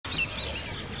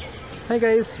Hi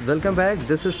guys, welcome back.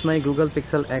 This is my Google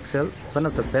Pixel XL, one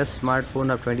of the best smartphone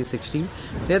of 2016.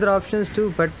 There are other options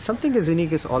too, but something is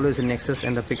unique is always in Nexus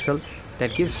and the Pixel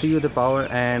that gives you the power.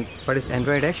 And what is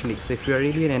Android actually? So if you are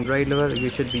really an Android lover, you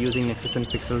should be using Nexus and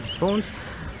Pixel phones.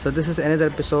 So this is another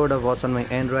episode of what's on my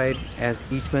Android. As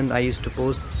each month I used to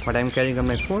post what I'm carrying on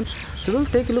my phone. So we'll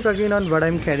take a look again on what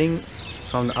I'm carrying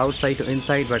from the outside to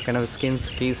inside. What kind of skins,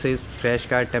 cases, crash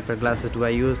card, tempered glasses do I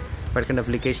use? What kind of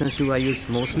applications do I use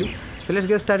mostly? So let's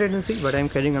get started and see what I'm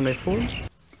carrying on my phone.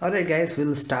 Alright guys,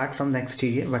 we'll start from the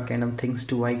exterior. What kind of things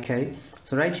do I carry?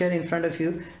 So right here in front of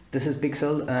you, this is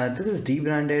Pixel. This is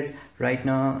debranded right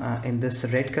now in this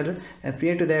red color. And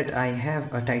prior to that, I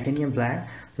have a titanium black,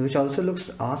 which also looks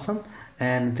awesome.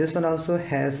 And this one also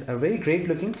has a very great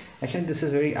looking. Actually, this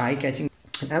is very eye-catching.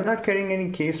 I'm not carrying any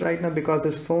case right now because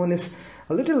this phone is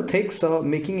a little thick, so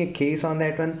making a case on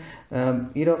that one,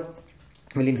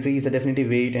 will increase the definitive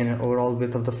weight and overall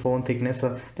width of the phone thickness,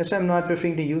 so that's why I'm not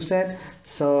preferring to use that.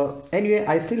 So anyway,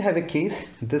 I still have a case.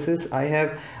 I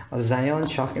have a Xeon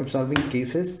shock absorbing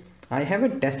cases. I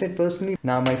haven't tested personally.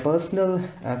 Now my personal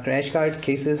crash card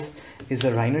cases is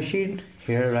a Rhino sheet.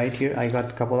 Right here I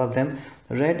got a couple of them,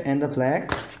 red and the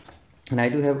black, and I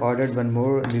do have ordered one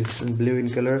more. This is blue in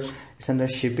color. It's under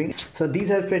shipping. So these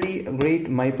are pretty great,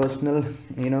 my personal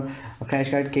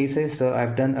crash card cases. So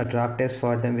I've done a drop test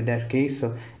for them with that case,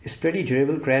 so it's pretty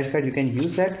durable crash card. You can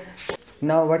use that.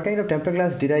 Now what kind of tempered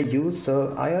glass did I use?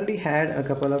 So I already had a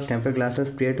couple of tempered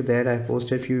glasses. Prior to that, I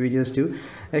posted a few videos too.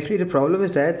 Actually the problem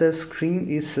is that the screen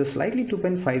is slightly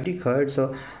 2.5D curved,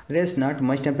 so there's not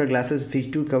much tempered glasses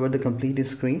which do cover the complete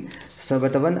screen. So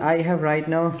but the one I have right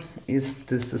now is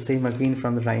the same again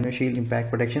from the Rhino Shield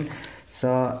impact protection.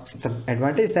 So the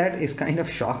advantage that is kind of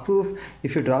shock proof.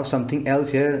 If you drop something else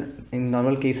here, in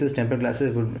normal cases tempered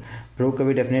glasses would broke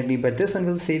away definitely, but this one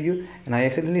will save you. And I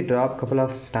accidentally dropped a couple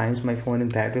of times my phone in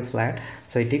that way flat,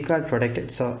 so it did got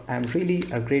protected. So I'm really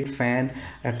a great fan,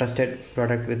 a trusted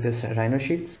product with this Rhino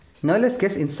sheet. Now let's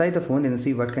get inside the phone and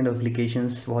see what kind of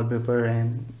applications, wallpaper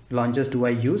and launchers do I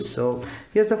use. So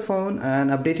here's the phone, and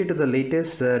updated to the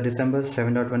latest December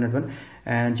 7.1.1,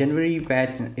 and January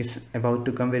patch is about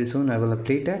to come very soon. I will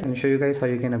update that and show you guys how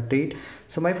you can update.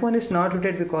 So my phone is not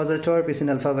rooted because the torp is in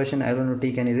alpha version. I don't want to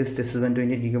take any risk. This is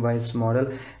 128 gigabytes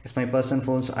model. It's my personal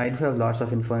phone, so I do have lots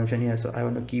of information here, so I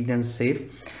want to keep them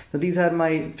safe. So these are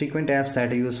my frequent apps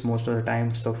that I use most of the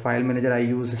time. So file manager I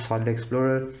use is Solid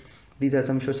Explorer. These are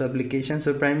some social applications.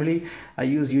 So primarily I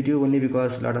use YouTube only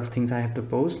because a lot of things I have to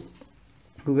post.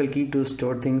 Google Keep to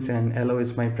store things, and Hello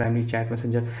is my primary chat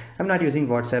messenger. I'm not using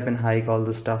WhatsApp and Hike, all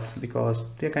this stuff, because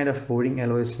they're kind of boring.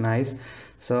 Hello is nice.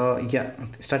 So yeah,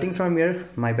 starting from here,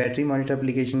 my battery monitor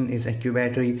application is AQ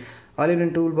Battery.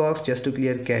 All-in-one toolbox just to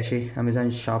clear cache.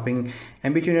 Amazon Shopping.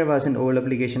 MB was an old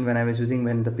application when I was using,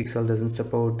 when the Pixel doesn't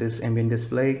support this ambient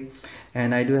display.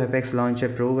 And I do have X Launcher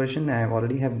Pro version. I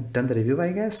already have done the review,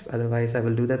 I guess. Otherwise, I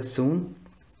will do that soon.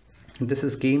 This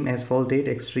is Game Asphalt 8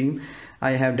 Extreme.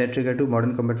 I have Dead Trigger 2,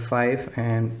 Modern Combat 5,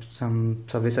 and some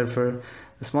Subway Surfer,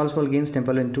 small games,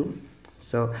 Temple and 2.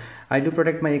 So I do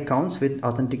protect my accounts with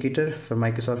Authenticator for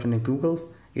Microsoft and Google.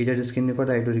 Agent Screen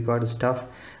Recorder, I do record stuff.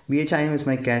 BHIM is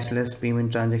my cashless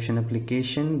payment transaction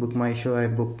application. Book My Show, I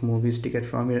book movies ticket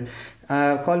from here.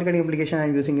 Call recording application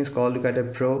I'm using is Call Recorder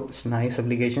Pro. It's a nice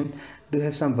application. Do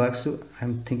have some bugs too.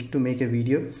 I'm thinking to make a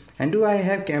video. And do I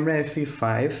have Camera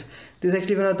FE5? This is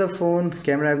actually one of the phone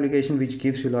camera application which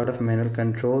gives you a lot of manual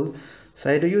control.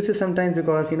 So I do use it sometimes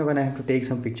because when I have to take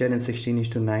some picture in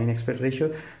 16:9 aspect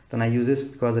ratio, then I use this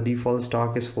because the default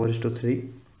stock is 4:3.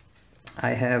 I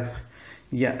have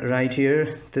right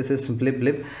here, this is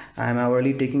blip. I'm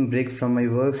hourly taking break from my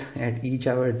works. At each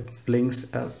hour blinks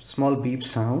a small beep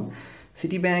sound.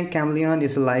 Citibank Chameleon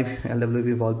is a live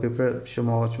LWP wallpaper.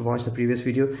 Watch the previous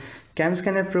video. Cam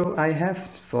Scanner Pro I have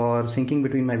for syncing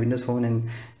between my Windows phone and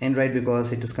Android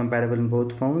because it is compatible in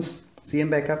both phones. CM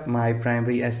Backup, my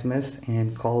primary SMS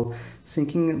and call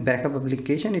syncing backup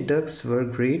application. It does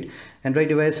work great. Android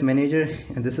Device Manager,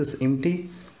 and this is empty.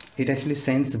 It actually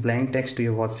sends blank text to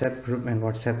your WhatsApp group and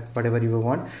WhatsApp whatever you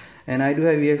want. And I do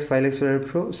have VX File Explorer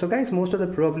Pro. So guys, most of the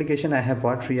Pro application I have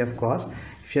bought free of cost.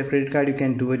 If you have credit card, you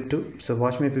can do it too. So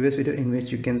watch my previous video in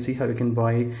which you can see how you can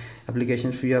buy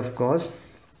applications free of cost.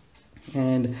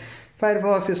 And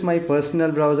Firefox is my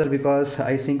personal browser because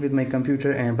I sync with my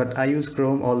computer, but I use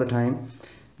Chrome all the time.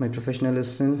 My professional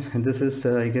instance. And this is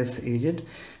I guess Agent.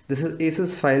 This is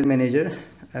Asus File Manager.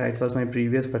 It was my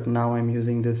previous, but now I'm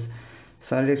using this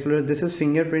Solid Explorer. This is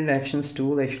fingerprint actions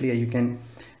tool. Actually you can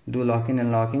do lock-in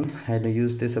and lock-in. I had to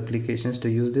use these applications to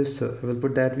use this, so I will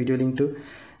put that video link too.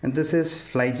 And this is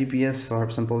Fly GPS for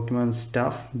some Pokemon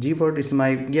stuff. Gboard is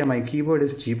my keyboard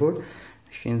is Gboard.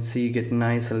 You can see get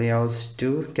nice layouts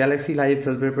too. Galaxy Live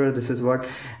Wallpaper, this is what.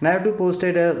 And I have to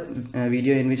posted a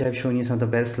video in which I have shown you some of the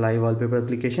best live wallpaper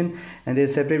application, and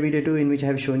there's a separate video too in which I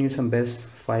have shown you some best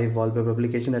 5 wallpaper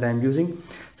application that I am using.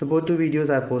 So both 2 videos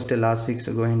I posted last week,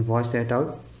 so go ahead and watch that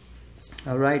out.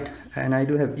 Alright, and I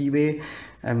do have eBay.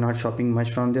 I'm not shopping much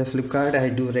from there. Flipkart I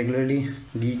do regularly.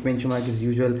 Geek Benchmark as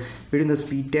usual. Between the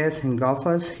speed test and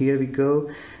Graphas, here we go.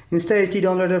 Insta HD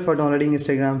downloader for downloading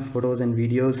Instagram photos and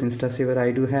videos. Insta Saver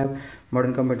I do have.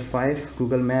 Modern Combat 5.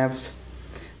 Google Maps.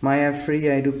 My App Free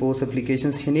I do post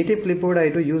applications. Native Clipboard I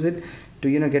do use it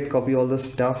to get copy all the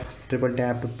stuff. Triple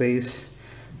tap to paste.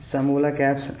 Some Ola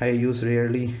caps I use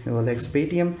rarely. OLX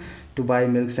Paytm to buy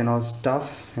milks and all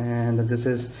stuff. And this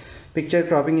is picture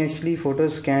cropping, actually photo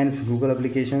scans, Google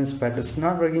applications, but it's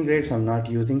not working great, so I'm not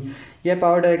using.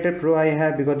 Power Director Pro I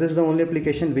have because this is the only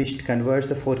application which converts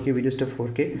the 4K videos to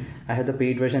 4K. I have the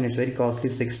paid version, it's very costly,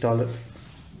 $6.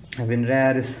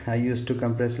 WinRAR is I used to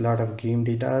compress a lot of game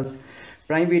datas.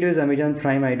 Prime Video is Amazon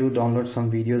Prime, I do download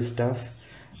some video stuff.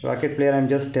 Rocket Player I'm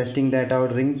just testing that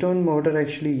out. Ringtone motor,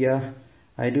 actually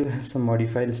I do have some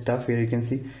modified stuff. Here you can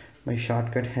see my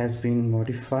shortcut has been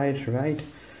modified, right?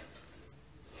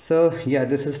 So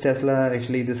this is Tesla.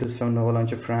 Actually this is from Nova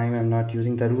Launcher Prime. I'm not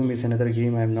using. The Room is another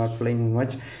game I'm not playing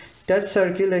much. Touch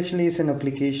Circle actually is an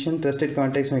application. Trusted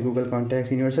Contacts, my Google Contacts.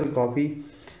 Universal Copy,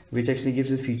 which actually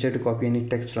gives a feature to copy any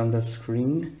text from the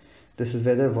screen. This is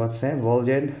Weather, WhatsApp,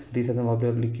 WallJet. These are the mobile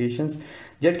applications.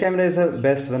 Jet Camera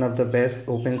is one of the best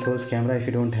open source camera if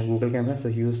you don't have Google Camera. So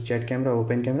use Jet Camera,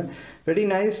 open camera. Pretty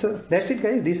nice. So that's it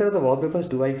guys. These are the wallpapers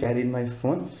do I carry in my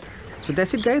phone. So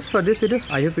that's it guys for this video.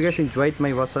 I hope you guys enjoyed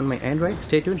my what's on my Android.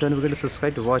 Stay tuned. Don't forget to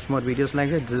subscribe to watch more videos like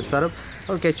that. This is Saurabh.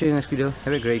 I'll catch you in the next video.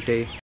 Have a great day.